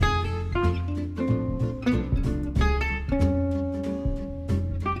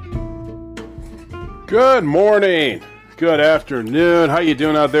Good morning, good afternoon. How you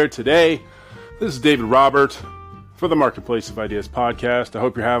doing out there today? This is David Robert for the Marketplace of Ideas podcast. I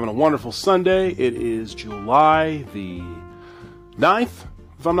hope you're having a wonderful Sunday. It is July the 9th,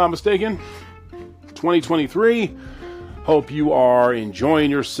 if I'm not mistaken, 2023. Hope you are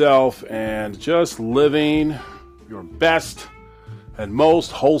enjoying yourself and just living your best and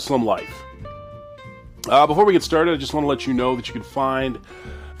most wholesome life. Before we get started, I just want to let you know that you can find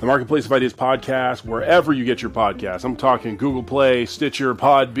the Marketplace of Ideas podcast wherever you get your podcasts. I'm talking Google Play, Stitcher,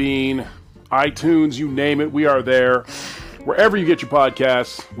 Podbean, iTunes, you name it, we are there. Wherever you get your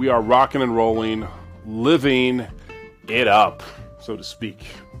podcasts, we are rocking and rolling, living it up, so to speak.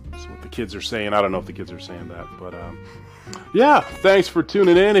 That's what the kids are saying. I don't know if the kids are saying that, but yeah, thanks for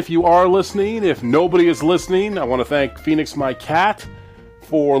tuning in. If you are listening, if nobody is listening, I want to thank Phoenix, my cat,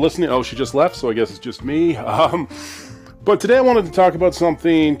 for listening. Oh, she just left, so I guess it's just me. But today I wanted to talk about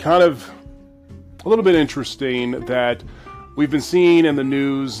something kind of a little bit interesting that we've been seeing in the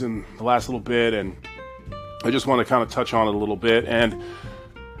news in the last little bit, and I just want to kind of touch on it a little bit. And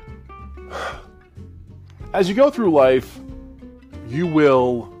as you go through life, you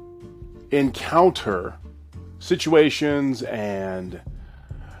will encounter situations and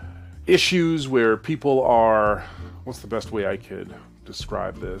issues where people are, what's the best way I could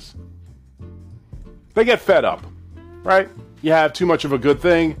describe this? They get fed up. Right? You have too much of a good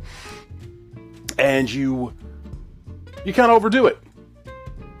thing, and you kind of overdo it.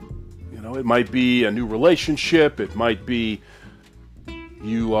 You know, it might be a new relationship. It might be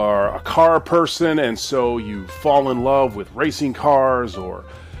you are a car person, and so you fall in love with racing cars, or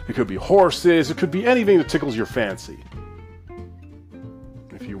it could be horses. It could be anything that tickles your fancy.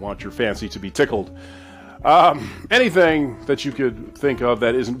 If you want your fancy to be tickled. Anything that you could think of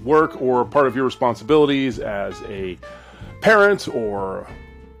that isn't work or part of your responsibilities as a parent or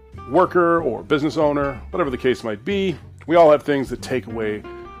worker or business owner, whatever the case might be. We all have things that take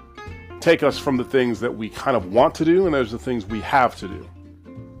us from the things that we kind of want to do, and there's the things we have to do.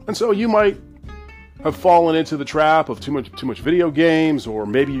 And so you might have fallen into the trap of too much video games, or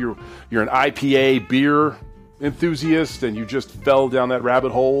maybe you're an IPA beer enthusiast and you just fell down that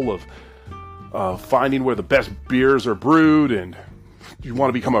rabbit hole of finding where the best beers are brewed, and you want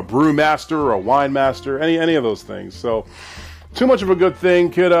to become a brew master or a wine master, any of those things. So too much of a good thing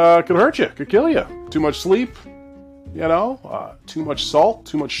could hurt you, could kill you. Too much sleep, too much salt,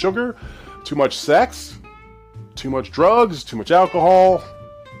 too much sugar, too much sex, too much drugs, too much alcohol,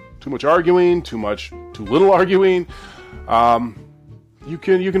 too much arguing, too little arguing. You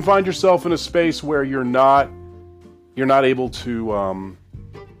can find yourself in a space where you're not able to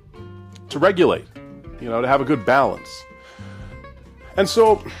regulate, to have a good balance. And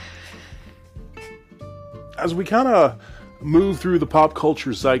so, as we kind of move through the pop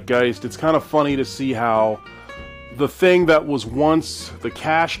culture zeitgeist, it's kind of funny to see how the thing that was once the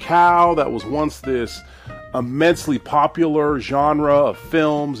cash cow, that was once this immensely popular genre of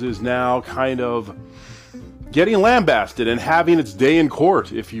films, is now kind of getting lambasted and having its day in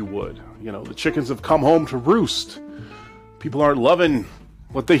court, if you would. The chickens have come home to roost. People aren't loving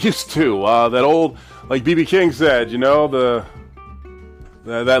what they used to. That old, like B.B. King said, that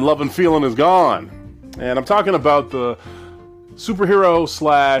love and feeling is gone. And I'm talking about the superhero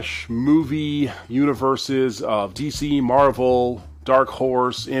 / movie universes of DC, Marvel, Dark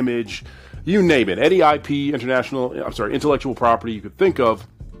Horse, Image, you name it. Any IP, intellectual property you could think of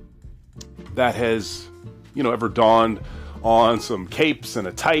that has, ever dawned on some capes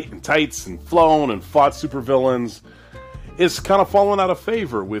and tights and flown and fought supervillains is kind of fallen out of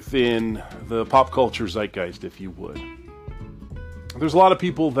favor within the pop culture zeitgeist, if you would. There's a lot of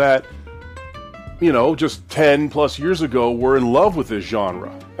people that, just 10 plus years ago were in love with this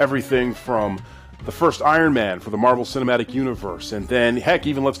genre. Everything from the first Iron Man for the Marvel Cinematic Universe, and then, heck,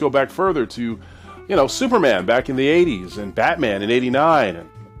 even let's go back further to, Superman back in the 80s, and Batman in 89, and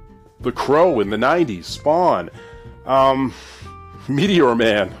The Crow in the 90s, Spawn, Meteor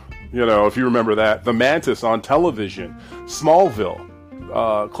Man, if you remember that, The Mantis on television, Smallville,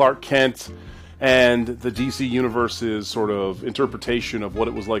 Clark Kent, and the DC Universe's sort of interpretation of what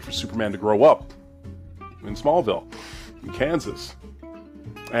it was like for Superman to grow up in Smallville, in Kansas.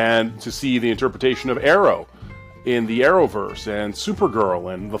 And to see the interpretation of Arrow in the Arrowverse, and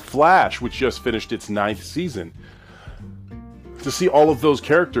Supergirl, and The Flash, which just finished its 9th season. To see all of those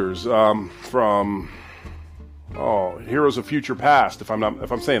characters from Heroes of Future Past, if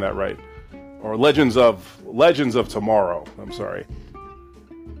I'm saying that right, or Legends of Tomorrow. I'm sorry.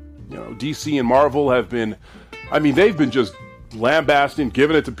 DC and Marvel have been, they've been just lambasting,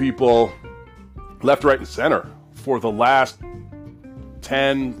 giving it to people left, right, and center for the last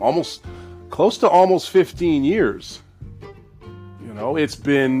 10, almost close to almost 15 years. You know, it's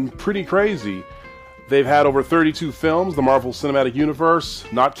been pretty crazy. They've had over 32 films, the Marvel Cinematic Universe,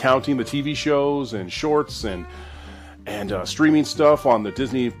 not counting the TV shows and shorts and streaming stuff on the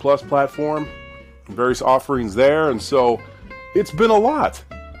Disney Plus platform, various offerings there, and so it's been a lot.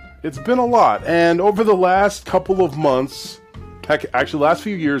 It's been a lot, and over the last couple of months, heck, actually last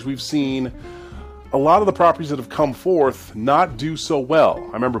few years, we've seen a lot of the properties that have come forth not do so well.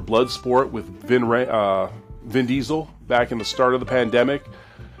 I remember Bloodsport with Vin Diesel back in the start of the pandemic.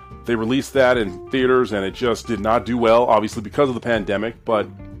 They released that in theaters, and it just did not do well, obviously because of the pandemic, but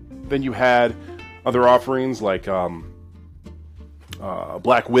then you had other offerings like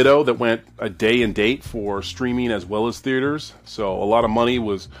Black Widow that went a day and date for streaming as well as theaters. So a lot of money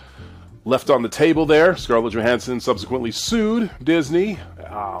was left on the table there. Scarlett Johansson subsequently sued Disney.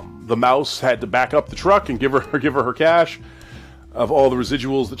 The mouse had to back up the truck and give her cash of all the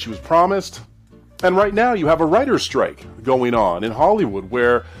residuals that she was promised. And right now you have a writer's strike going on in Hollywood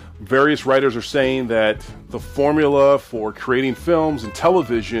where various writers are saying that the formula for creating films and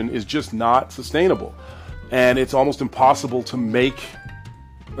television is just not sustainable. And it's almost impossible to make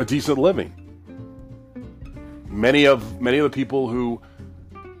a decent living. Many of the people who,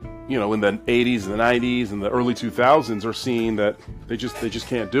 you know, in the 80s and the 90s and the early 2000s are seeing that they just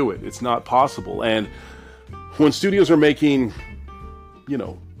can't do it. It's not possible. And when studios are making, you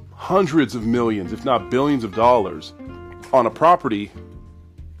know, hundreds of millions, if not billions of dollars on a property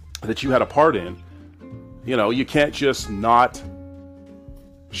that you had a part in, you know, you can't just not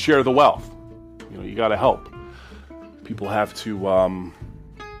share the wealth. You know, you got to help. People have to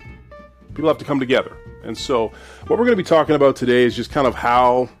come together. And so what we're going to be talking about today is just kind of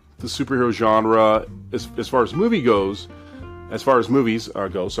how the superhero genre, as far as movies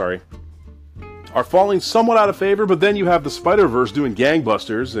go, are falling somewhat out of favor, but then you have the Spider-Verse doing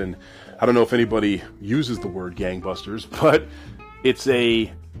gangbusters, and I don't know if anybody uses the word gangbusters, but it's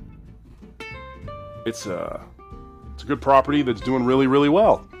a good property that's doing really, really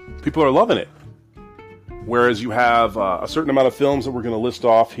well. People are loving it. Whereas you have a certain amount of films that we're going to list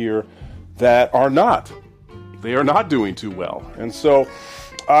off here that are not. They are not doing too well. And so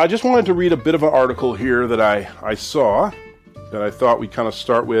I just wanted to read a bit of an article here that I saw that I thought we'd kind of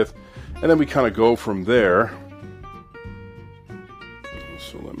start with, and then we kind of go from there.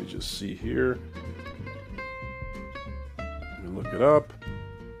 So let me just see here. Let me look it up.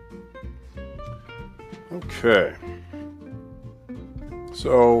 Okay.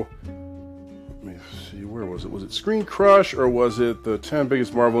 So, let me see, where was it? Was it Screen Crush, or was it the 10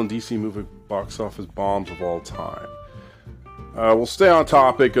 biggest Marvel and DC movie box office bombs of all time? We'll stay on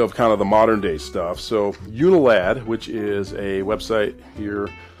topic of kind of the modern day stuff. So, Unilad, which is a website here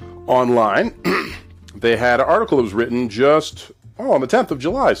online, they had an article that was written just, on the 10th of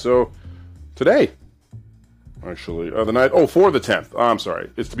July, so today. Actually, the night, for the 10th. I'm sorry.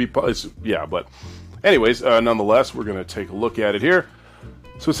 But anyways, nonetheless, we're going to take a look at it here.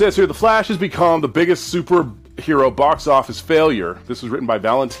 So it says here, The Flash has become the biggest superhero box office failure. This was written by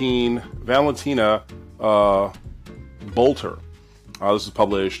Valentina Bolter. This is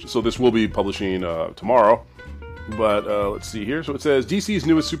published, so this will be publishing tomorrow. But let's see here. So it says, DC's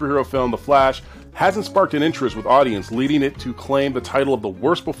newest superhero film, The Flash, hasn't sparked an interest with audience, leading it to claim the title of the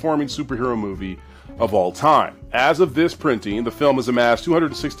worst performing superhero movie of all time. As of this printing, the film has amassed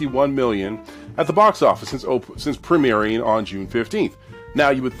 $261 million at the box office since premiering on June 15th. Now,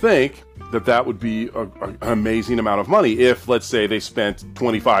 you would think that would be an amazing amount of money if, let's say, they spent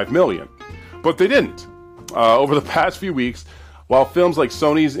 $25 million. But they didn't. Over the past few weeks, while films like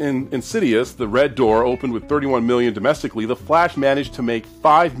Sony's Insidious, The Red Door, opened with $31 million domestically, The Flash managed to make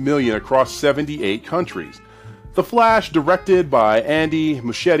 $5 million across 78 countries. The Flash, directed by Andy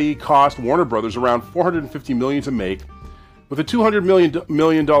Muschietti, cost Warner Brothers around $450 million to make, with a $200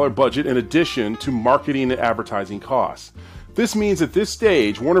 million budget in addition to marketing and advertising costs. This means at this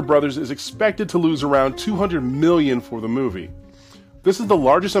stage, Warner Brothers is expected to lose around $200 million for the movie. This is the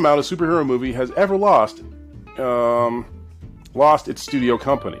largest amount a superhero movie has ever lost its studio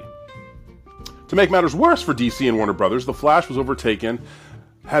company. To make matters worse for DC and Warner Brothers, The Flash has overtaken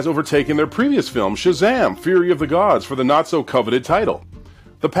their previous film, Shazam! Fury of the Gods, for the not-so-coveted title.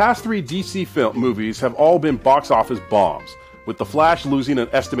 The past three DC movies have all been box office bombs, with The Flash losing an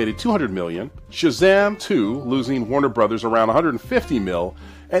estimated $200 million, Shazam 2 losing Warner Brothers around $150 million,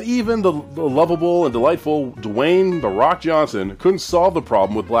 and even the lovable and delightful Dwayne "The Rock" Johnson couldn't solve the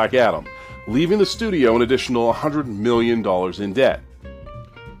problem with Black Adam, leaving the studio an additional $100 million in debt.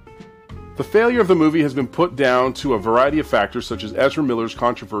 The failure of the movie has been put down to a variety of factors such as Ezra Miller's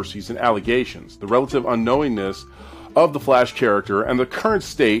controversies and allegations, the relative unknowingness of the Flash character and the current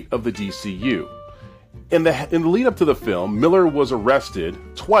state of the DCU. In the lead up to the film, Miller was arrested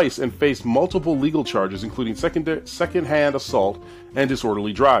twice and faced multiple legal charges, including second-hand assault and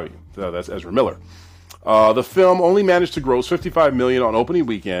disorderly driving. That's Ezra Miller. The film only managed to gross $55 million on opening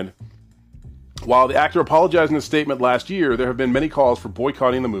weekend. While the actor apologized in a statement last year, there have been many calls for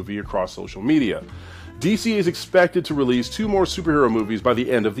boycotting the movie across social media. DC is expected to release 2 more superhero movies by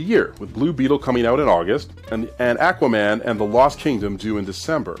the end of the year, with Blue Beetle coming out in August and Aquaman and The Lost Kingdom due in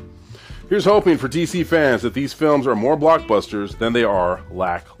December. Here's hoping for DC fans that these films are more blockbusters than they are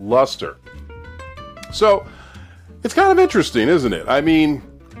lackluster. So, it's kind of interesting, isn't it? I mean,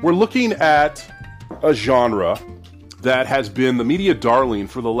 we're looking at a genre that has been the media darling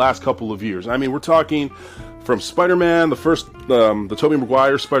for the last couple of years. I mean, we're talking from Spider-Man, the Tobey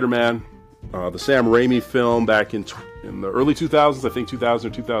Maguire Spider-Man, the Sam Raimi film back in the early 2000s, I think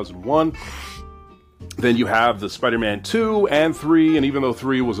 2000 or 2001. Then you have the Spider-Man 2 and 3, and even though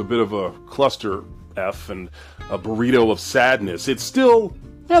 3 was a bit of a cluster F and a burrito of sadness, it still,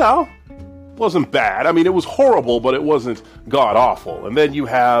 wasn't bad. I mean, it was horrible, but it wasn't god-awful. And then you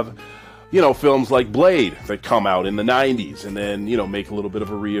have, films like Blade that come out in the 90s and then, make a little bit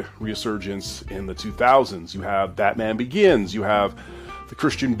of a resurgence in the 2000s. You have Batman Begins. You have the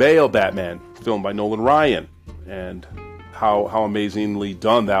Christian Bale Batman film by Nolan Ryan, and how amazingly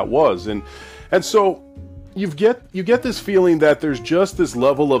done that was. And so you get this feeling that there's just this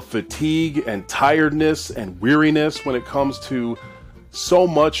level of fatigue and tiredness and weariness when it comes to so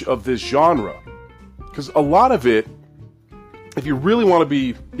much of this genre. Because a lot of it, if you really want to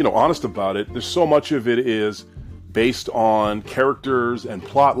be, honest about it, there's so much of it is based on characters and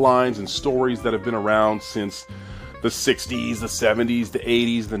plot lines and stories that have been around since the 60s, the 70s, the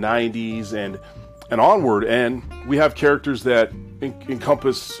 80s, the 90s, and onward. And we have characters that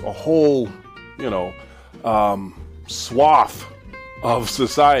encompass a whole swath of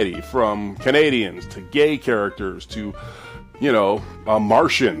society, from Canadians to gay characters to,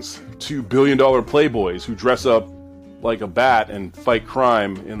 Martians to billion-dollar playboys who dress up like a bat and fight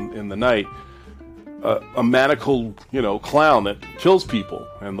crime in the night. A manacled, clown that kills people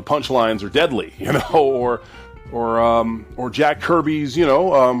and the punchlines are deadly, or Jack Kirby's,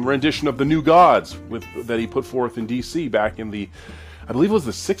 rendition of The New Gods that he put forth in DC back in I believe it was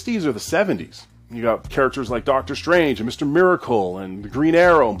the 60s or the 70s. You got characters like Doctor Strange and Mr. Miracle and the Green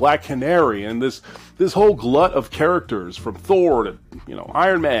Arrow and Black Canary, and this whole glut of characters from Thor to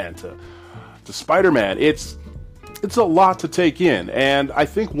Iron Man to Spider-Man. It's a lot to take in, and I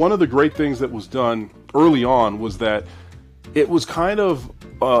think one of the great things that was done early on was that it was kind of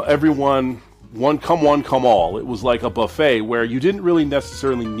everyone one come all. It was like a buffet where you didn't really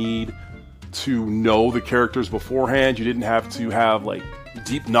necessarily need to know the characters beforehand. You didn't have to have like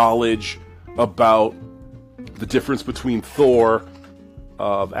deep knowledge about the difference between Thor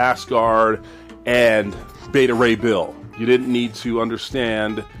of Asgard and Beta Ray Bill. You didn't need to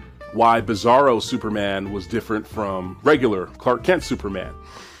understand why Bizarro Superman was different from regular Clark Kent Superman,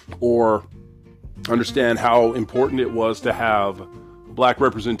 or understand how important it was to have black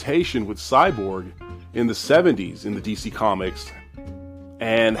representation with Cyborg in the 70s in the DC Comics,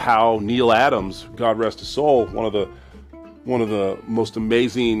 and how Neil Adams, God rest his soul, one of the most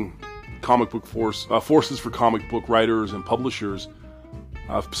amazing comic book forces for comic book writers and publishers,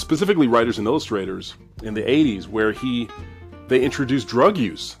 specifically writers and illustrators in the 80s, where they introduced drug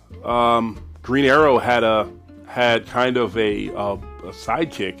use. Green Arrow had kind of a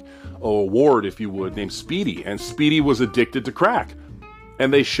sidekick, a ward, if you would, named Speedy, and Speedy was addicted to crack,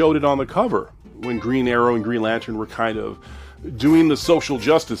 and they showed it on the cover when Green Arrow and Green Lantern were kind of doing the social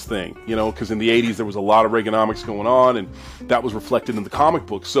justice thing, because in the 80s there was a lot of Reaganomics going on, and that was reflected in the comic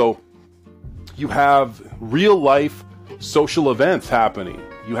book. So you have real life social events happening.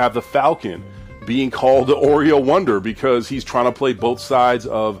 You have the Falcon being called the Oreo Wonder because he's trying to play both sides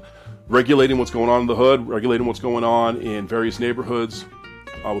of regulating what's going on in the hood, regulating what's going on in various neighborhoods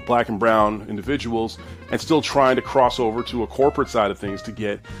with black and brown individuals, and still trying to cross over to a corporate side of things to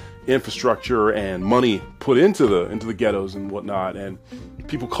get infrastructure and money put into the ghettos and whatnot, and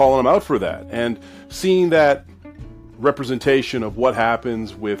people calling him out for that, and seeing that representation of what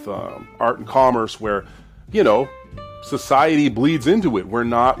happens with art and commerce, where society bleeds into it.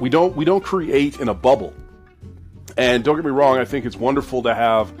 We don't create in a bubble. And don't get me wrong, I think it's wonderful to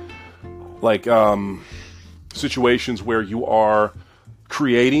have like situations where you are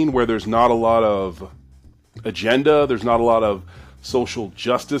creating, where there's not a lot of agenda, there's not a lot of social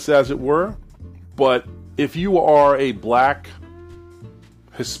justice, as it were. But if you are a black,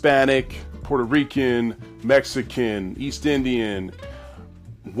 Hispanic, Puerto Rican, Mexican, East Indian,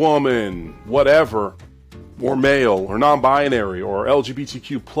 woman, whatever, or male or non-binary or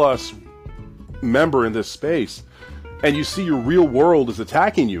LGBTQ plus member in this space, and you see your real world is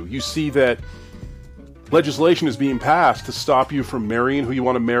attacking you. You see that legislation is being passed to stop you from marrying who you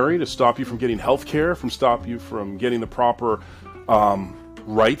want to marry, to stop you from getting health care, stop you from getting the proper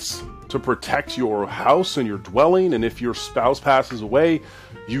rights to protect your house and your dwelling. And if your spouse passes away,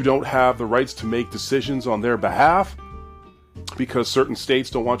 you don't have the rights to make decisions on their behalf because certain states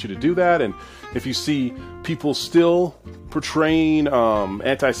don't want you to do that. And if you see people still portraying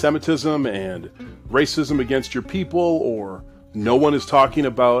anti-Semitism and racism against your people, or no one is talking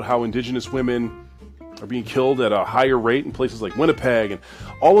about how indigenous women are being killed at a higher rate in places like Winnipeg, and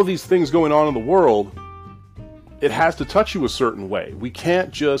all of these things going on in the world, it has to touch you a certain way. We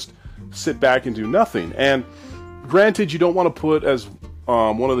can't just sit back and do nothing. And granted, you don't want to put, as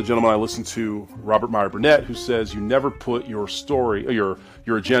one of the gentlemen I listened to, Robert Meyer Burnett, who says you never put your story, or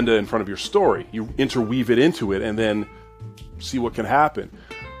your agenda in front of your story. You interweave it into it and then see what can happen.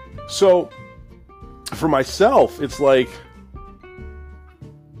 So for myself, it's like,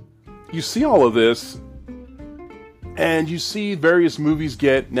 you see all of this, and you see various movies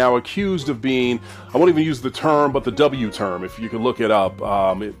get now accused of being, I won't even use the term, but the W term, if you can look it up,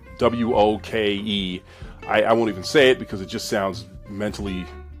 W-O-K-E. I won't even say it because it just sounds mentally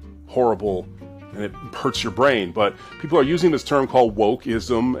horrible and it hurts your brain. But people are using this term called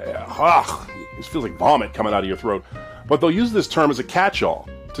wokeism. It feels like vomit coming out of your throat. But they'll use this term as a catch-all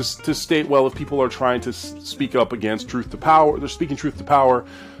to state, well, if people are trying to speak up against truth to power, they're speaking truth to power.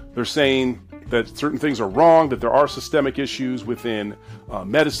 They're saying that certain things are wrong, that there are systemic issues within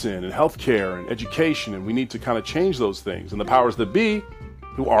medicine and healthcare and education, and we need to kind of change those things. And the powers that be,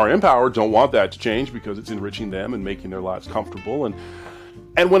 who are empowered, don't want that to change because it's enriching them and making their lives comfortable.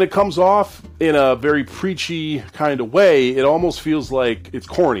 And when it comes off in a very preachy kind of way, it almost feels like it's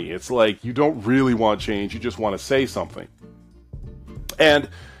corny. It's like you don't really want change, you just want to say something. And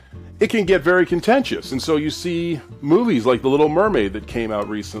it can get very contentious. And so you see movies like The Little Mermaid that came out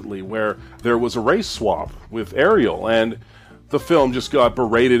recently, where there was a race swap with Ariel, and the film just got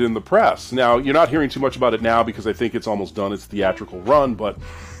berated in the press. Now, you're not hearing too much about it now because I think it's almost done its theatrical run, but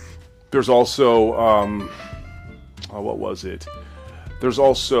there's also, what was it? There's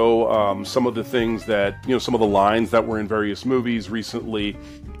also some of the things that, some of the lines that were in various movies recently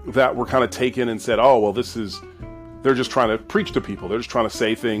that were kind of taken and said, oh, well, they're just trying to preach to people. They're just trying to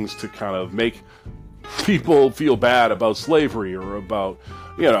say things to kind of make people feel bad about slavery or about,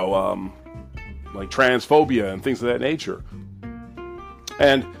 like transphobia and things of that nature.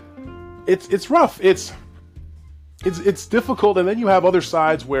 And it's rough. It's difficult. And then you have other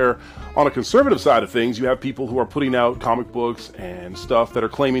sides where, on a conservative side of things, you have people who are putting out comic books and stuff that are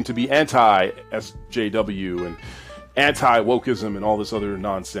claiming to be anti-SJW and anti-wokeism and all this other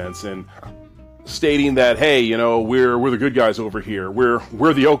nonsense, and stating that, hey, we're the good guys over here.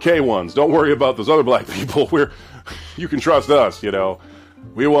 We're the okay ones. Don't worry about those other black people. You can trust us.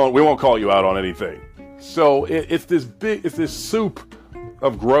 We won't call you out on anything. So it's this soup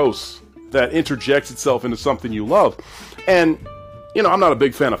of gross that interjects itself into something you love. And I'm not a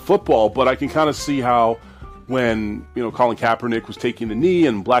big fan of football, but I can kind of see how when Colin Kaepernick was taking the knee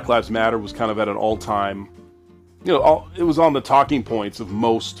and Black Lives Matter was kind of at an all-time, it was on the talking points of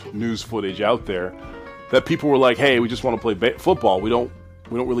most news footage out there, that people were like, hey, we just want to play football. We don't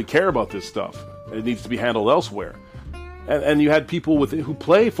really care about this stuff. It needs to be handled elsewhere. And you had people who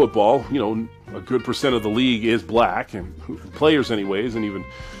play football, a good percent of the league is black, and players anyways, and even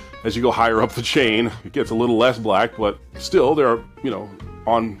as you go higher up the chain, it gets a little less black, but still there are,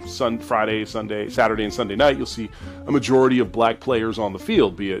 on Friday, Sunday, Saturday and Sunday night, you'll see a majority of black players on the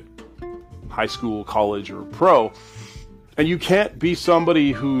field, be it high school, college, or pro. And you can't be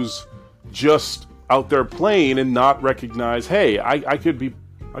somebody who's just out there playing and not recognize, hey, I could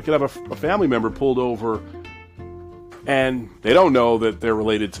have a family member pulled over and they don't know that they're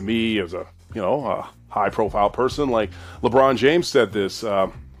related to me as a high profile person. Like LeBron James said this,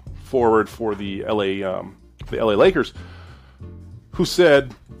 forward for the LA Lakers, who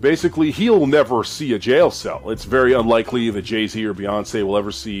said basically he'll never see a jail cell. It's very unlikely that Jay-Z or Beyonce will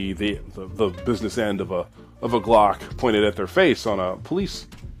ever see the business end of a Glock pointed at their face on a police,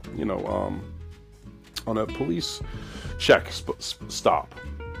 on a police check stop.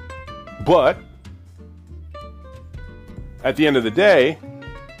 But at the end of the day,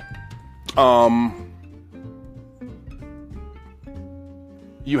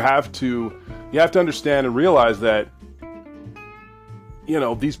 you have to understand and realize that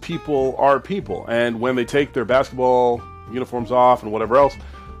these people are people, and when they take their basketball uniforms off and whatever else,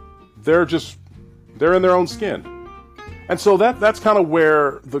 they're in their own skin. And so that's kind of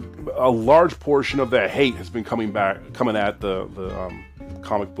where a large portion of that hate has been coming at the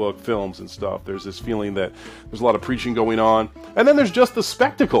comic book films and stuff. There's this feeling that there's a lot of preaching going on, and then there's just the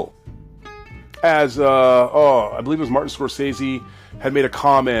spectacle. As I believe it was Martin Scorsese had made a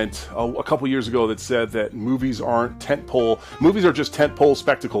comment a couple years ago that said that movies aren't tentpole. Movies are just tentpole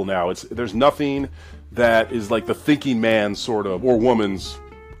spectacle now. There's nothing that is like the thinking man's sort of or woman's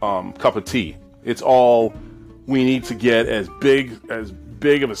cup of tea. It's all we need to get as big of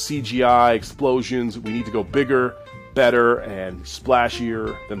a CGI explosions. We need to go bigger, better, and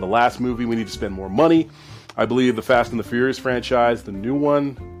splashier than the last movie. We need to spend more money. I believe the Fast and the Furious franchise, the new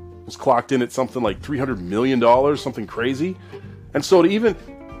one, was clocked in at something like $300 million, something crazy. And so to even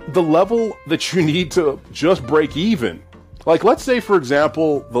the level that you need to just break even, like let's say, for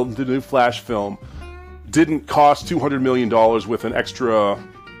example, the new Flash film didn't cost $200 million with an extra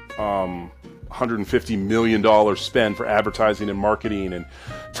 $150 million spend for advertising and marketing and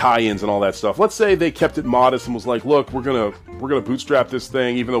tie-ins and all that stuff. Let's say they kept it modest and was like, look, we're gonna bootstrap this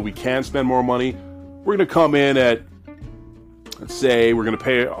thing, even though we can spend more money. We're gonna come in at, let's say, we're gonna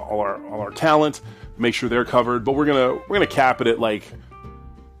pay all our talent, make sure they're covered, but we're gonna cap it at like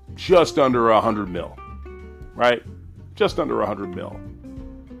just under $100 million, right? Just under $100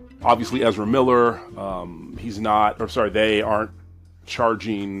 million. Obviously, Ezra Miller, they aren't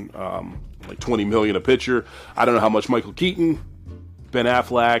charging like $20 million a picture. I don't know how much Michael Keaton, Ben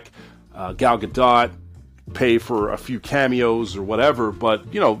Affleck, Gal Gadot pay for a few cameos or whatever,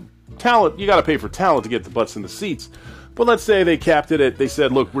 but talent, you got to pay for talent to get the butts in the seats. But let's say they capped it at, they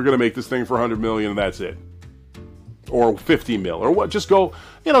said, look, we're going to make this thing for $100 million and that's it. Or $50 million, or what, just go,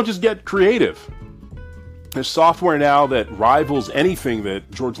 just get creative. There's software now that rivals anything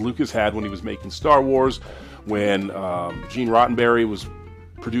that George Lucas had when he was making Star Wars, when Gene Roddenberry was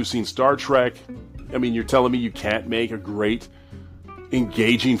producing Star Trek. I mean, you're telling me you can't make a great,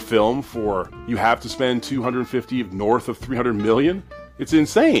 engaging film you have to spend $250 north of $300 million? It's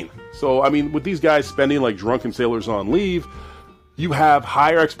insane. So, I mean, with these guys spending like drunken sailors on leave, you have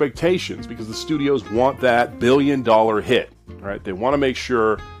higher expectations because the studios want that billion-dollar hit, right? They want to make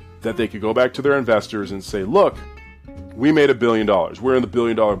sure that they could go back to their investors and say, look, we made $1 billion. We're in the $1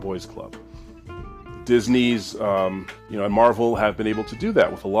 billion boys club. Disney's, and Marvel have been able to do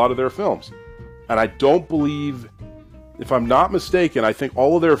that with a lot of their films. And I don't believe, if I'm not mistaken, I think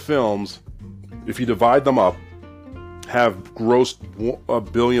all of their films, if you divide them up, have grossed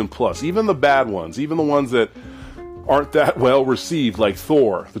 $1 billion plus. Even the bad ones, even the ones that aren't that well received, like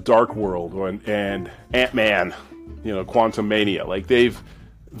Thor, The Dark World, and Ant-Man, Quantumania. Like they've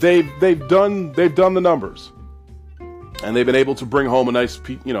done the numbers, and they've been able to bring home a nice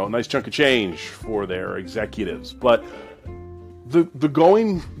chunk of change for their executives. But the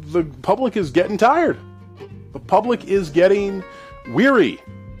public is getting tired. The public is getting weary.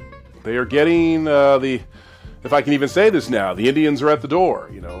 They are getting if I can even say this now, the Indians are at the door.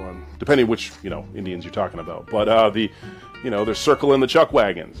 Depending which Indians you're talking about, but they're circling the chuck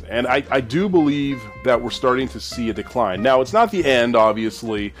wagons, and I do believe that we're starting to see a decline. Now, it's not the end,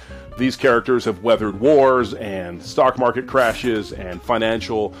 obviously. These characters have weathered wars and stock market crashes and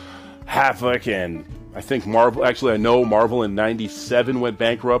financial havoc, and I think I know Marvel in '97 went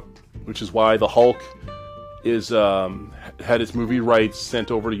bankrupt, which is why the Hulk had its movie rights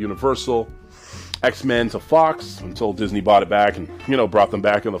sent over to Universal. X-Men to Fox until Disney bought it back and, brought them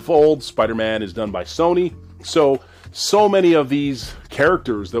back in the fold. Spider-Man is done by Sony. So many of these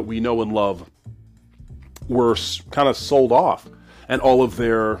characters that we know and love were kind of sold off, and all of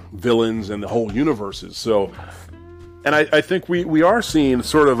their villains and the whole universes. So, and I think we are seeing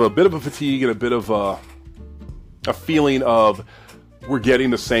sort of a bit of a fatigue and a bit of a feeling of we're getting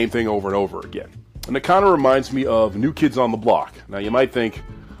the same thing over and over again. And it kind of reminds me of New Kids on the Block. Now, you might think,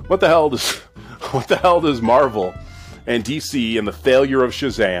 what the hell does Marvel and DC and the failure of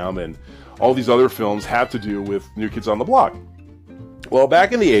Shazam and all these other films have to do with New Kids on the Block? Well,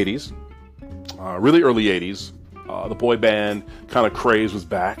 back in the 80s, really early 80s, the boy band kind of craze was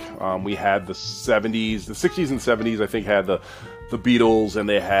back. We had the 70s, the 60s and 70s, I think, had the Beatles, and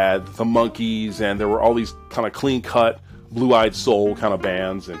they had the Monkees, and there were all these kind of clean-cut, blue-eyed soul kind of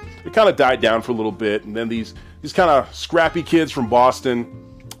bands, and it kind of died down for a little bit, and then these kind of scrappy kids from Boston,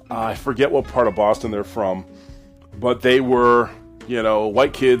 I forget what part of Boston they're from, but they were,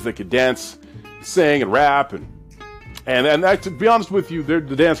 white kids that could dance, sing, and rap, and to be honest with you, the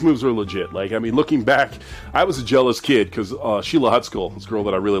dance moves are legit. Like, I mean, looking back, I was a jealous kid because Sheila Hutskill, this girl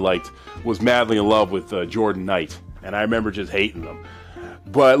that I really liked, was madly in love with Jordan Knight, and I remember just hating them.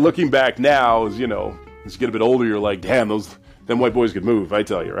 But looking back now, as you get a bit older, you're like, damn, them white boys could move, I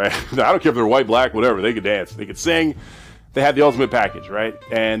tell you, right? I don't care if they're white, black, whatever, they could dance, they could sing. they had the ultimate package, right?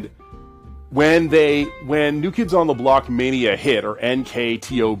 And when New Kids on the Block Mania hit, or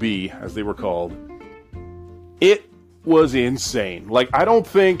NKTOB as they were called, it was insane. Like, I don't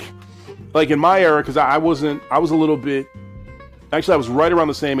think, like, in my era, because I was a little bit, actually I was right around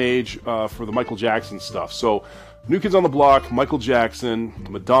the same age for the Michael Jackson stuff. So New Kids on the Block, Michael Jackson,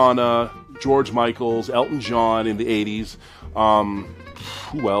 Madonna, George Michaels, Elton John in the 80s,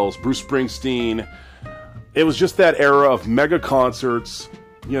 who else? Bruce Springsteen. It was just that era of mega concerts,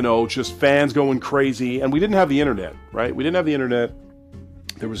 you know, just fans going crazy. And we didn't have the internet, right? We didn't have the internet.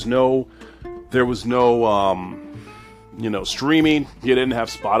 There was no you know, streaming. You didn't have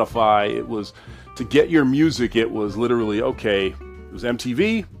Spotify. It was, to get your music, it was literally, okay, it was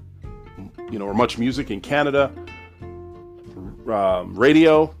MTV, you know, or Much Music in Canada,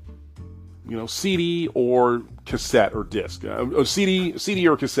 radio, you know, CD or cassette or disc, CD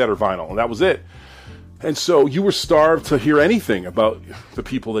or cassette or vinyl, and that was it. And so you were starved to hear anything about the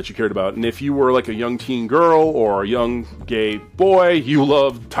people that you cared about. And if you were like a young teen girl or a young gay boy, you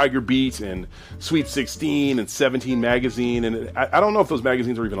loved Tiger Beat and Sweet 16 and 17 magazine. And I don't know if those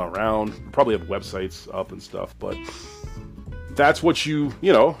magazines are even around. Probably have websites up and stuff, but that's what you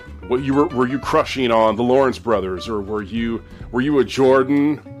know, what you were you crushing on the Lawrence brothers, or were you a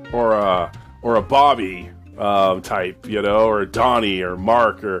Jordan or a Bobby type, you know, or Donnie or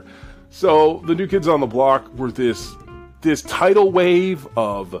Mark or... So the New Kids on the Block were this tidal wave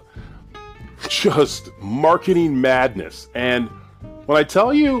of just marketing madness. And when I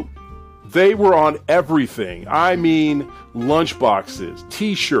tell you, they were on everything. I mean, lunchboxes,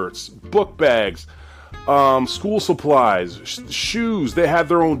 t-shirts, book bags, school supplies, shoes. They had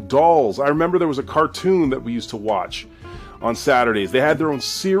their own dolls. I remember there was a cartoon that we used to watch on Saturdays. They had their own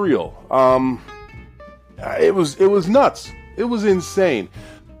cereal. It was nuts. It was insane.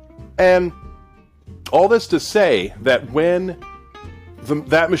 And all this to say that when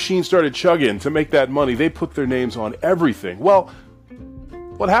that machine started chugging to make that money, they put their names on everything. Well,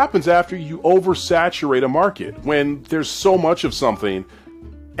 what happens after you oversaturate a market, when there's so much of something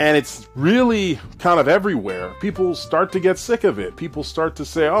and it's really kind of everywhere? People start to get sick of it. People start to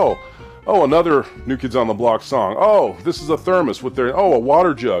say, oh, another New Kids on the Block song. Oh, this is a thermos with a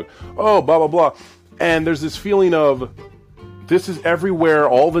water jug. Oh, blah, blah, blah. And there's this feeling of, this is everywhere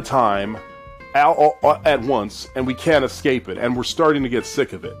all the time, at once, and we can't escape it, and we're starting to get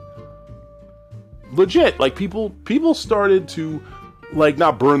sick of it. Legit, like, people started to, like,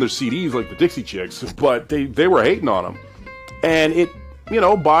 not burn their CDs like the Dixie Chicks, but they were hating on them. And it, you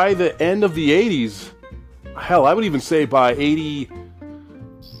know, by the end of the 80s, hell, I would even say by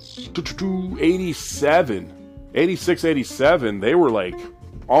 87, 86, 87, they were, like,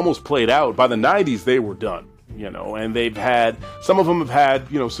 almost played out. By the 90s, they were done. You know, and some of them have had,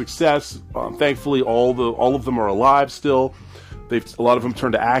 you know, success. Thankfully, all of them are alive still. A lot of them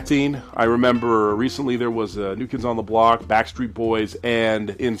turned to acting. I remember recently there was New Kids on the Block, Backstreet Boys, and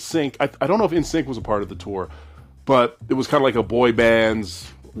NSYNC. I don't know if NSYNC was a part of the tour, but it was kind of like a boy band's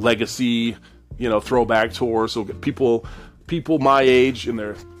legacy, you know, throwback tour. So people my age, in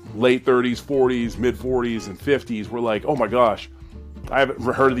their late 30s, 40s, mid 40s, and 50s were like, oh my gosh, I haven't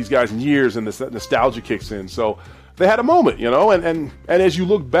heard of these guys in years, and this nostalgia kicks in. So they had a moment, you know, and as you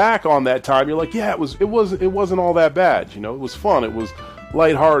look back on that time, you're like, yeah, it wasn't all that bad, you know. It was fun, it was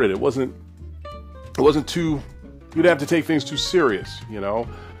lighthearted, it wasn't too, you didn't have to take things too serious, you know.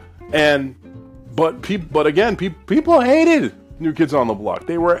 But again, people hated New Kids on the Block.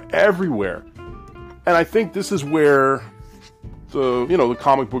 They were everywhere, and I think this is where the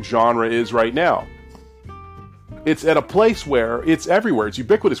comic book genre is right now. It's at a place where it's everywhere. It's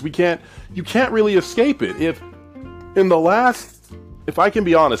ubiquitous. You can't really escape it. If I can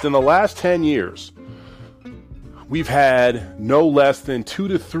be honest, in the last 10 years, we've had no less than 2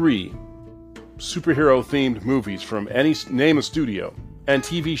 to 3 superhero-themed movies from name a studio, and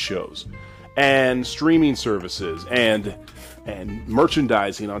TV shows, and streaming services, and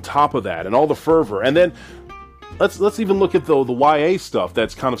merchandising on top of that, and all the fervor. And then let's even look at the YA stuff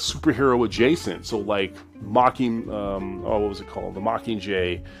that's kind of superhero adjacent. So like what was it called? The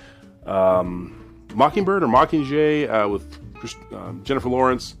Mockingbird or Mockingjay with Jennifer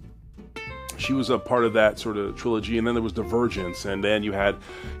Lawrence. She was a part of that sort of trilogy, and then there was Divergence, and then you had,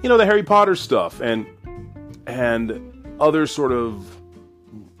 you know, the Harry Potter stuff and other sort of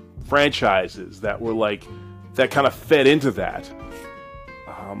franchises that were like, that kind of fed into that.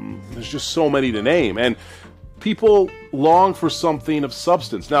 There's just so many to name, and people long for something of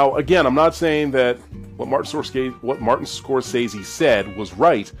substance. Now, again, I'm not saying that what Martin Scorsese said was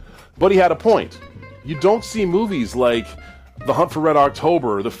right, but he had a point. You don't see movies like The Hunt for Red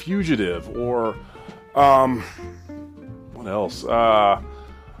October, The Fugitive, or what else?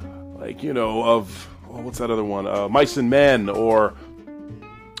 What's that other one? Mice and Men, or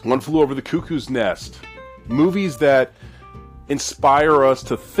One Flew Over the Cuckoo's Nest. Movies that inspire us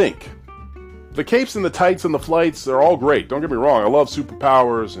to think. The capes and the tights and the flights are all great. Don't get me wrong. I love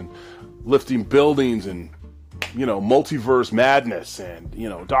superpowers and lifting buildings and, multiverse madness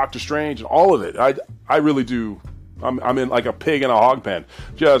and, Doctor Strange and all of it. I really do. I'm in like a pig in a hog pen,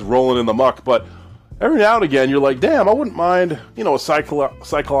 just rolling in the muck. But every now and again, you're like, damn, I wouldn't mind, a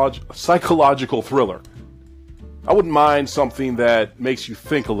psychological thriller. I wouldn't mind something that makes you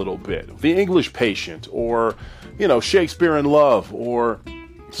think a little bit. The English Patient, or, Shakespeare in Love, or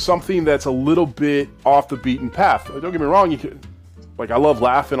something that's a little bit off the beaten path. Don't get me wrong, I love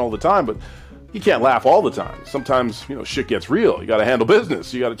laughing all the time, but you can't laugh all the time. Sometimes, shit gets real. You got to handle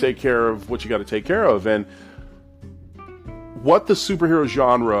business. You got to take care of what you got to take care of. And what the superhero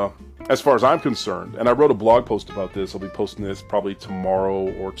genre, as far as I'm concerned, and I wrote a blog post about this. I'll be posting this probably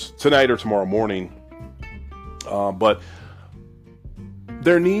tomorrow or tonight or tomorrow morning. But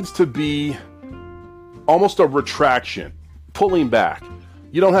there needs to be almost a retraction, pulling back.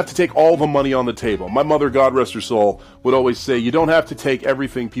 You don't have to take all the money on the table. My mother, God rest her soul, would always say, you don't have to take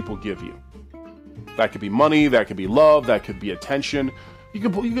everything people give you. That could be money, that could be love, that could be attention. You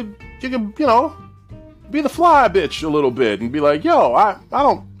could, be the fly bitch a little bit and be like, yo, I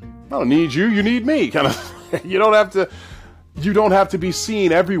don't need you, you need me, kind of. You don't have to be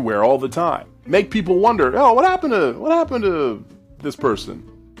seen everywhere all the time. Make people wonder, oh, what happened to this person?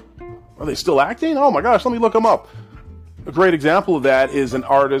 Are they still acting? Oh my gosh, let me look them up. A great example of that is an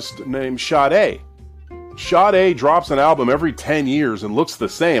artist named Sade. Sade drops an album every 10 years and looks the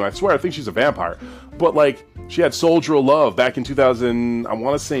same. I swear, I think she's a vampire. But she had Soldier of Love back in 2000, I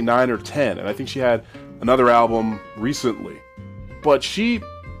want to say 9 or 10, and I think she had another album recently. But you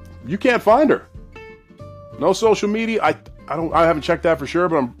can't find her. No social media. I haven't checked that for sure,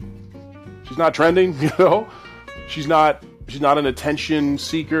 but she's not trending, She's not an attention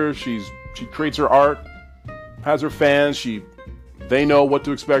seeker. She creates her art, has her fans. They know what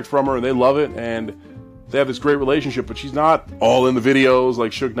to expect from her, and they love it, and they have this great relationship. But she's not all in the videos,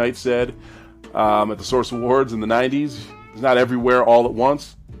 like Suge Knight said at the Source Awards in the 90s. She's not everywhere all at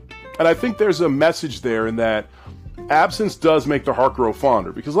once. And I think there's a message there in that absence does make the heart grow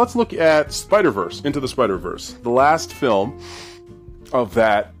fonder. Because let's look at Spider-Verse, Into the Spider-Verse. The last film of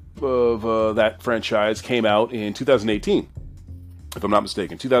that franchise came out in 2018, if I'm not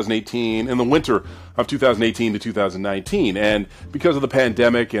mistaken. 2018, in the winter of 2018 to 2019. And because of the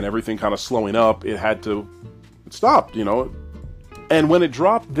pandemic and everything kind of slowing up, it stopped, And when it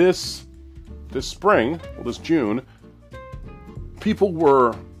dropped this spring, this June, people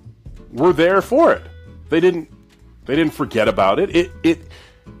were there for it. They didn't forget about it.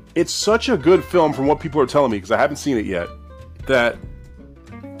 It's such a good film from what people are telling me, because I haven't seen it yet, that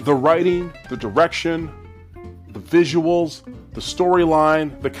the writing, the direction, the visuals, the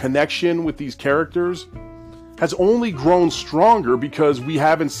storyline, the connection with these characters has only grown stronger because we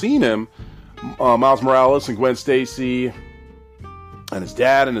haven't seen him, Miles Morales and Gwen Stacy, and his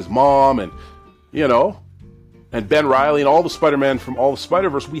dad and his mom, and and Ben Reilly and all the Spider-Man from all the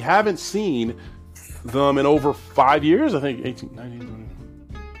Spider-Verse. We haven't seen them in over 5 years, I think, 18, 19,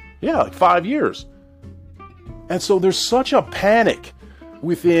 20. 5 years. And so there's such a panic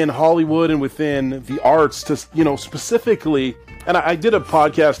within Hollywood and within the arts to, specifically, and I did a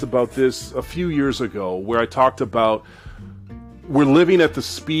podcast about this a few years ago where I talked about we're living at the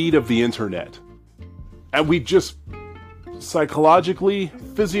speed of the internet. And we just psychologically,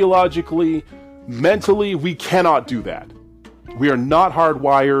 physiologically, mentally, we cannot do that. We are not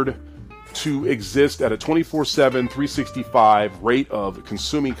hardwired to exist at a 24/7, 365 rate of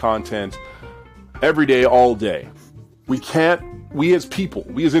consuming content every day, all day. We as people,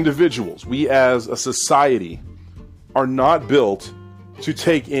 we as individuals, we as a society are not built to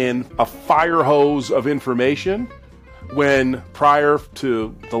take in a fire hose of information when prior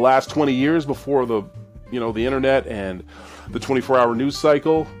to the last 20 years before the internet and the 24-hour news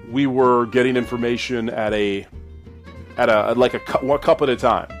cycle, we were getting information at one cup at a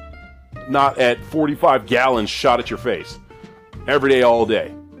time, not at 45 gallons shot at your face every day, all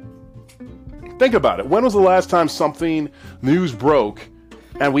day. Think about it. When was the last time something news broke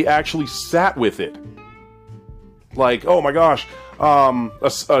and we actually sat with it? Like, oh my gosh,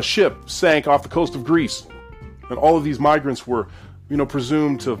 a ship sank off the coast of Greece and all of these migrants were,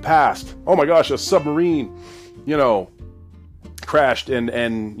 presumed to have passed. Oh my gosh, a submarine, crashed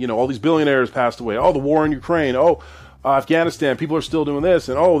and all these billionaires passed away. Oh, the war in Ukraine. Oh, Afghanistan, people are still doing this.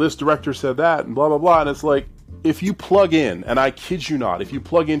 And oh, this director said that and blah, blah, blah. And it's like, if you plug in, and I kid you not, if you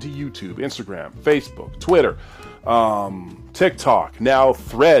plug into YouTube, Instagram, Facebook, Twitter, TikTok, now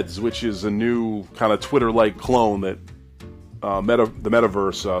Threads, which is a new kind of Twitter-like clone that the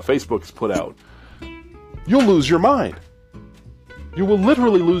metaverse Facebook has put out. You'll lose your mind. You will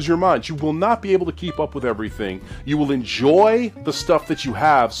literally lose your mind. You will not be able to keep up with everything. You will enjoy the stuff that you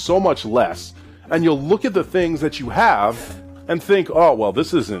have so much less. And you'll look at the things that you have and think, oh, well,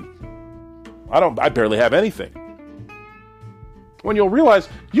 this isn't, I barely have anything. When you'll realize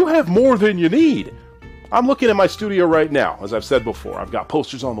you have more than you need. I'm looking at my studio right now, as I've said before. I've got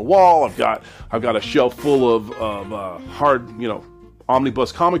posters on the wall. I've got a shelf full of hard,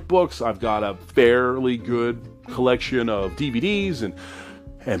 omnibus comic books. I've got a fairly good collection of DVDs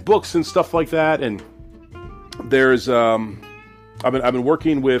and books and stuff like that. And there's I've been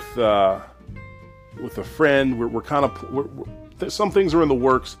working with a friend. We're kind of some things are in the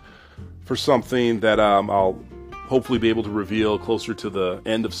works for something that I'll hopefully be able to reveal closer to the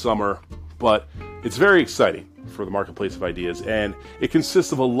end of summer. But it's very exciting for the Marketplace of Ideas, and it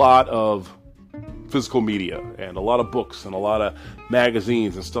consists of a lot of physical media and a lot of books and a lot of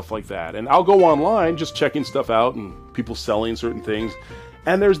magazines and stuff like that. And I'll go online just checking stuff out and people selling certain things,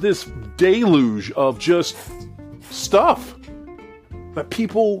 and there's this deluge of just stuff that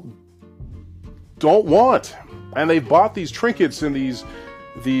people don't want, and they've bought these trinkets and these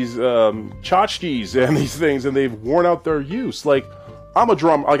tchotchkes and these things, and they've worn out their use. Like, I'm a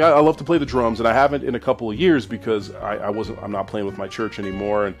drum. Like, I love to play the drums, and I haven't in a couple of years because I'm not playing with my church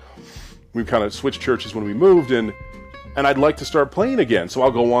anymore, and we kind of switched churches when we moved, and I'd like to start playing again. So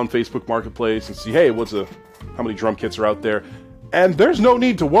I'll go on Facebook Marketplace and see, hey, how many drum kits are out there? And there's no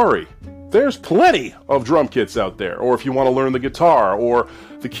need to worry. There's plenty of drum kits out there. Or if you want to learn the guitar or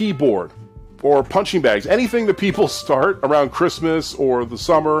the keyboard or punching bags, anything that people start around Christmas or the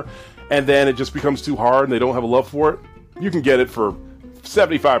summer, and then it just becomes too hard and they don't have a love for it, you can get it for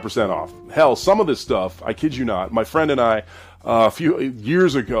 75% off. Hell, some of this stuff, I kid you not, my friend and I, a few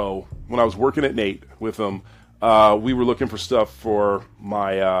years ago, when I was working at Nate with him, we were looking for stuff for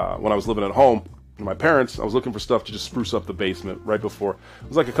my, when I was living at home with my parents, I was looking for stuff to just spruce up the basement right before, it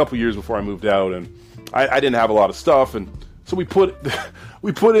was like a couple years before I moved out, and I didn't have a lot of stuff, and so we put in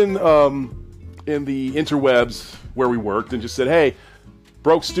the interwebs where we worked and just said, hey,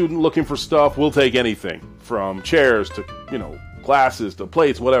 broke student looking for stuff, we'll take anything, from chairs to, glasses to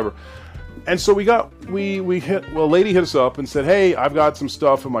plates, whatever. And so a lady hit us up and said, hey, I've got some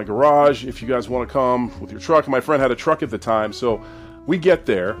stuff in my garage if you guys want to come with your truck. And my friend had a truck at the time, so we get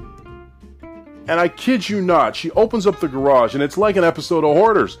there, and I kid you not, she opens up the garage, and it's like an episode of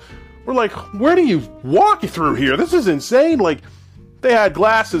Hoarders. We're like, where do you walk through here? This is insane. Like, they had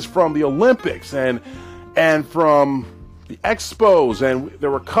glasses from the Olympics and from the Expos, and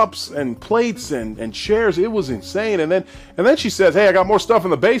there were cups and plates and chairs. It was insane. And then she says, hey, I got more stuff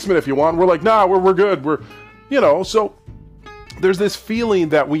in the basement if you want. And we're like, nah, we're good. So there's this feeling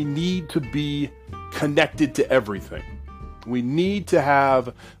that we need to be connected to everything. We need to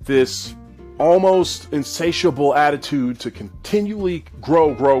have this almost insatiable attitude to continually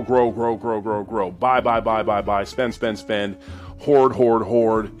grow, buy, spend,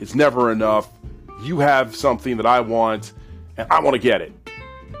 hoard. It's never enough. You have something that I want, and I want to get it.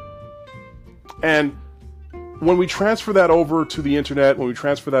 And when we transfer that over to the internet, when we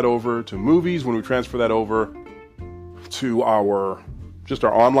transfer that over to movies, when we transfer that over to our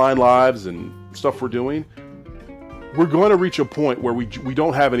online lives and stuff we're doing, we're going to reach a point where we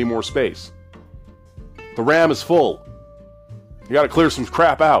don't have any more space. The RAM is full. You got to clear some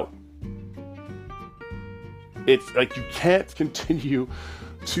crap out. It's like you can't continue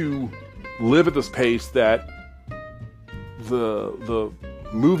to live at this pace that the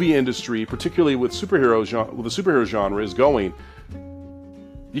movie industry, particularly with the superhero genre, is going.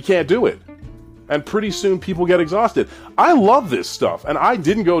 You can't do it. And pretty soon people get exhausted. I love this stuff. And I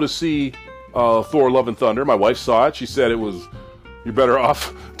didn't go to see Thor Love and Thunder. My wife saw it. She said you're better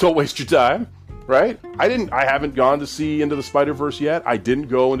off, don't waste your time. Right? I haven't gone to see Into the Spider-Verse yet. I didn't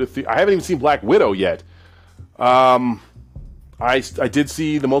go I haven't even seen Black Widow yet. I did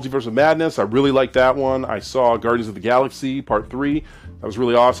see the Multiverse of Madness. I really liked that one. I saw Guardians of the Galaxy Part 3. That was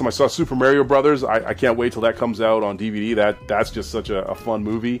really awesome. I saw Super Mario Brothers. I can't wait till that comes out on DVD. That's just such a fun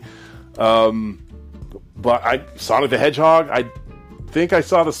movie. But Sonic the Hedgehog, I think I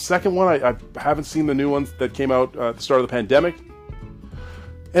saw the second one. I haven't seen the new ones that came out at the start of the pandemic.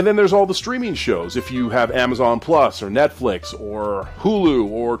 And then there's all the streaming shows. If you have Amazon Plus or Netflix or Hulu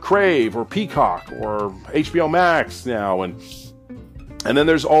or Crave or Peacock or HBO Max now, and then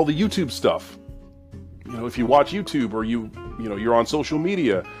there's all the YouTube stuff. If you watch YouTube or you're on social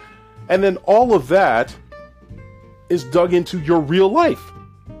media, and then all of that is dug into your real life.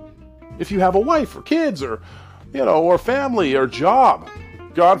 If you have a wife or kids or or family or job,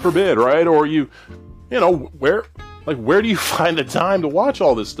 God forbid, right? Or where do you find the time to watch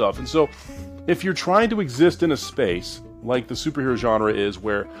all this stuff? And so if you're trying to exist in a space like the superhero genre is,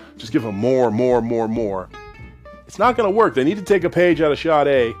 where just give them more, it's not going to work. They need to take a page out of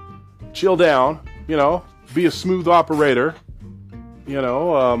Sade, chill down, be a smooth operator,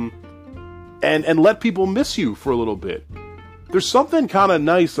 and let people miss you for a little bit. There's something kind of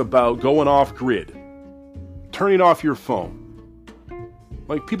nice about going off grid, turning off your phone.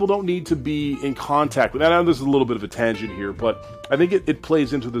 Like, people don't need to be in contact with. I know this is a little bit of a tangent here, but I think it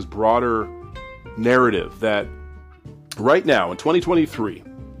plays into this broader narrative that right now in 2023,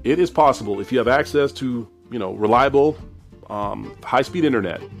 it is possible, if you have access to reliable, high-speed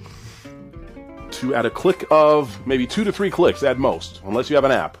internet, to, at a click of maybe 2 to 3 clicks at most, unless you have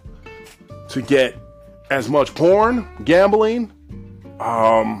an app, to get as much porn, gambling,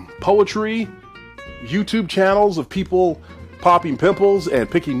 poetry, YouTube channels of people popping pimples and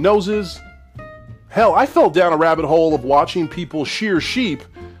picking noses. Hell, I fell down a rabbit hole of watching people shear sheep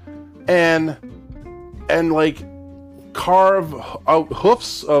and like carve out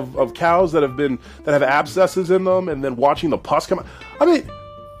hoofs of cows that have abscesses in them, and then watching the pus come out. I mean,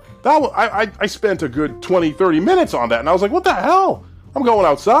 I spent a good 20-30 minutes on that, and I was like, what the hell? I'm going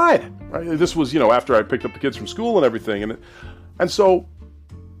outside. Right? This was, after I picked up the kids from school and everything. And so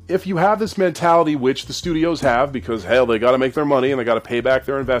if you have this mentality, which the studios have, because, hell, they got to make their money and they got to pay back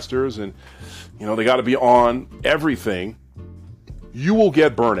their investors, and, they got to be on everything, you will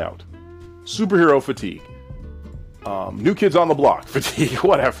get burnout. Superhero fatigue. New Kids on the Block fatigue,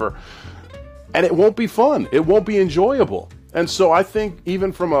 whatever. And it won't be fun. It won't be enjoyable. And so I think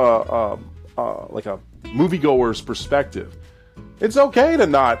even from a moviegoer's perspective, it's okay to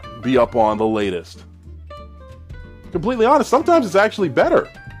not be up on the latest. Completely honest, sometimes it's actually better.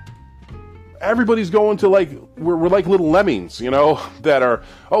 Everybody's going to we're like little lemmings, that are,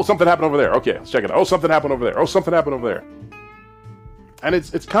 oh, something happened over there. Okay, let's check it out. Oh, something happened over there. Oh, something happened over there. And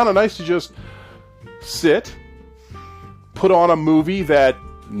it's kind of nice to just sit, put on a movie that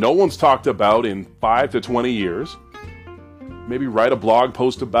no one's talked about in 5 to 20 years, maybe write a blog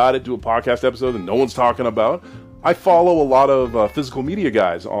post about it, do a podcast episode that no one's talking about. I follow a lot of physical media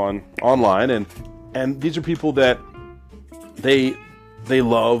guys online, and these are people that they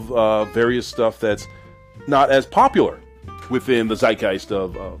love various stuff that's not as popular within the zeitgeist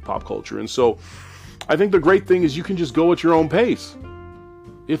of pop culture. And so I think the great thing is you can just go at your own pace.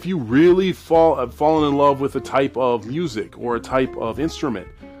 If you really have fallen in love with a type of music or a type of instrument,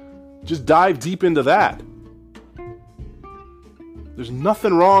 just dive deep into that. There's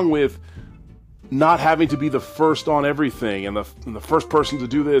nothing wrong with not having to be the first on everything and the first person to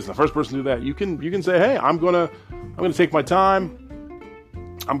do this and the first person to do that. You can say, hey, I'm gonna take my time.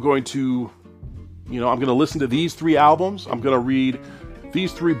 I'm going to listen to these 3 albums. I'm gonna read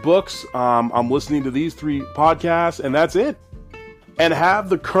these 3 books. I'm listening to these 3 podcasts, and that's it. And have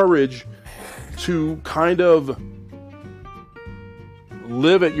the courage to kind of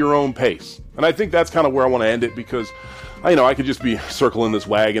live at your own pace. And I think that's kind of where I want to end it, because I could just be circling this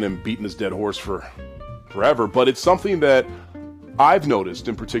wagon and beating this dead horse for forever, but it's something that I've noticed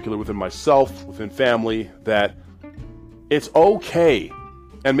in particular within myself, within family, that it's okay.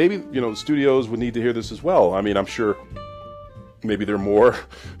 And maybe, the studios would need to hear this as well. I mean, I'm sure maybe they're more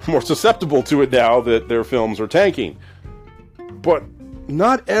susceptible to it now that their films are tanking. But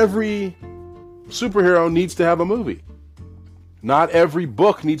not every superhero needs to have a movie. Not every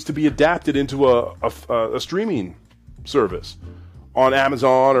book needs to be adapted into a streaming service on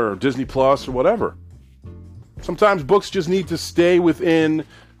Amazon or Disney Plus or whatever. Sometimes books just need to stay within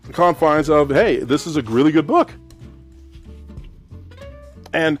the confines of, hey, this is a really good book.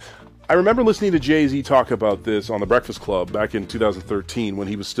 And I remember listening to Jay-Z talk about this on The Breakfast Club back in 2013 when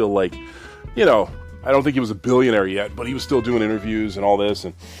he was still I don't think he was a billionaire yet, but he was still doing interviews and all this.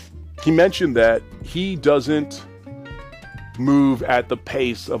 And he mentioned that he doesn't move at the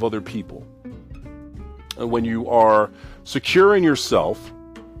pace of other people. And when you are secure in yourself,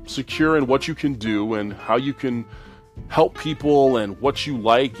 secure in what you can do and how you can help people and what you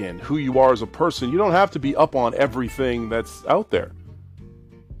like and who you are as a person, you don't have to be up on everything that's out there.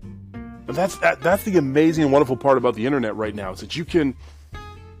 And that's the amazing and wonderful part about the internet right now, is that you can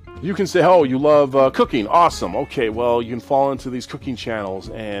say, oh, you love cooking. Awesome. Okay, well, you can fall into these cooking channels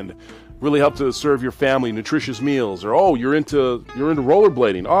and really help to serve your family nutritious meals. Or, oh, you're into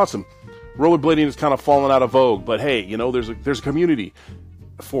rollerblading. Awesome. Rollerblading is kind of fallen out of vogue, but hey, there's a community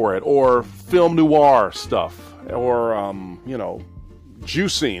for it. Or film noir stuff, or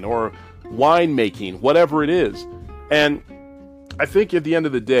juicing, or winemaking, whatever it is. And I think at the end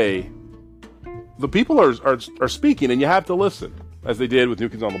of the day, the people are speaking, and you have to listen, as they did with New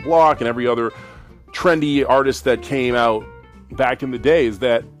Kids on the Block and every other trendy artist that came out back in the days.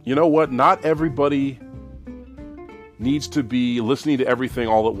 That, you know what, not everybody needs to be listening to everything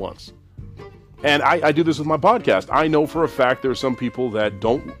all at once. And I do this with my podcast. I know for a fact there are some people that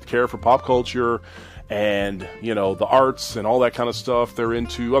don't care for pop culture and, you know, the arts and all that kind of stuff. They're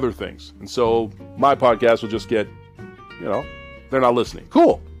into other things. And so my podcast will just get, you know, they're not listening.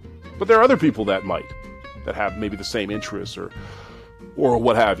 Cool. But there are other people that might, that have maybe the same interests or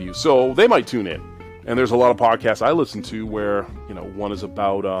what have you. So they might tune in. And there's a lot of podcasts I listen to where, you know, one is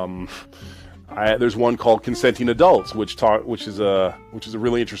about, there's one called Consenting Adults, which is a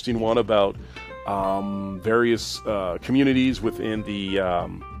really interesting one about various communities within the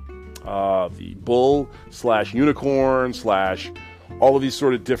bull / unicorn / all of these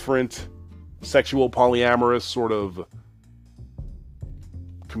sort of different sexual polyamorous sort of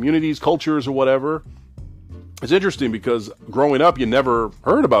communities, cultures, or whatever. It's interesting because growing up, you never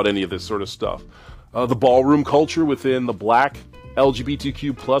heard about any of this sort of stuff. The ballroom culture within the black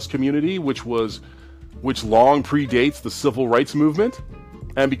LGBTQ plus community, which long predates the civil rights movement.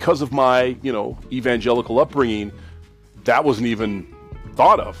 And because of my, you know, evangelical upbringing, that wasn't even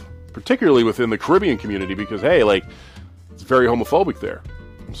thought of, particularly within the Caribbean community, because, hey, like, it's very homophobic there.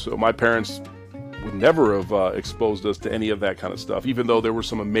 So my parents would never have exposed us to any of that kind of stuff, even though there were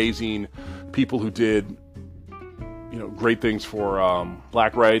some amazing people who did, you know, great things for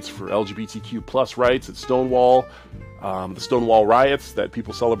black rights, for LGBTQ plus rights at Stonewall, the Stonewall riots that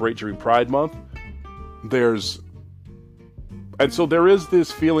people celebrate during Pride Month. And so there is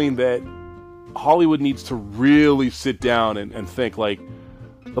this feeling that Hollywood needs to really sit down and think, like,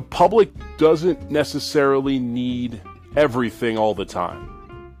 the public doesn't necessarily need everything all the time.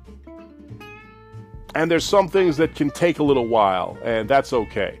 And there's some things that can take a little while, and that's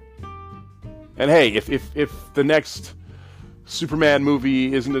okay. And hey, if the next Superman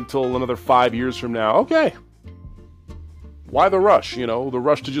movie isn't until another 5 years from now, okay. Why the rush? You know, the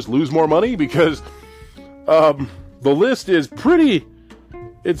rush to just lose more money? Because the list is pretty,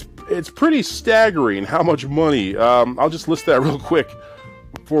 it's pretty staggering how much money. I'll just list that real quick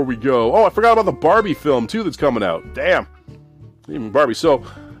before we go. Oh, I forgot about the Barbie film too that's coming out. Damn. Even Barbie. So,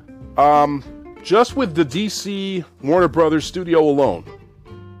 just with the DC Warner Brothers studio alone.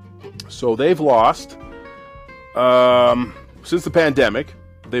 So they've lost, since the pandemic,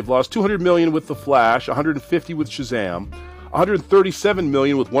 they've lost $200 million with The Flash, $150 with Shazam, $137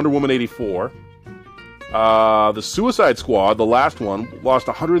 million with Wonder Woman 84. The Suicide Squad, the last one, lost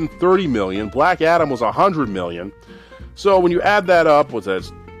 $130 million. Black Adam was $100 million. So when you add that up, what's that?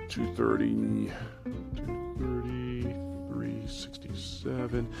 230,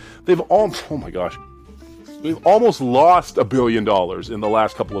 367. They've oh my gosh. They've almost lost $1 billion in the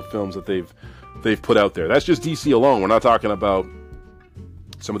last couple of films that they've put out there. That's just DC alone. We're not talking about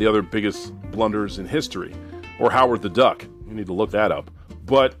some of the other biggest blunders in history. Or Howard the Duck. You need to look that up.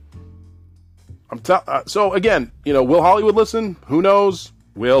 But so again, you know, will Hollywood listen? Who knows?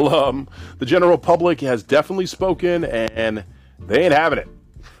 Will the general public has definitely spoken, and they ain't having it.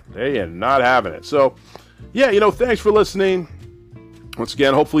 They are not having it. So, yeah, you know, thanks for listening. Once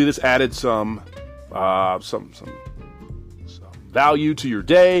again, hopefully this added some value to your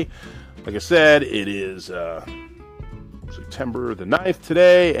day. Like I said, it is September the 9th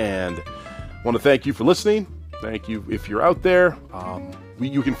today, and I want to thank you for listening. Thank you if you're out there.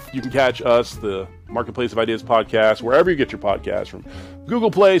 You can catch us, the Marketplace of Ideas podcast, wherever you get your podcasts from.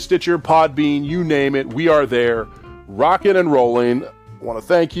 Google Play, Stitcher, Podbean, you name it. We are there, rocking and rolling. I want to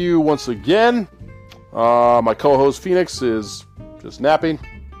thank you once again. My co-host Phoenix is just napping.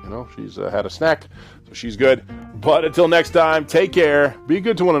 You know, she's had a snack, so she's good. But until next time, take care, be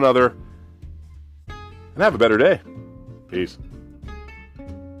good to one another, and have a better day. Peace.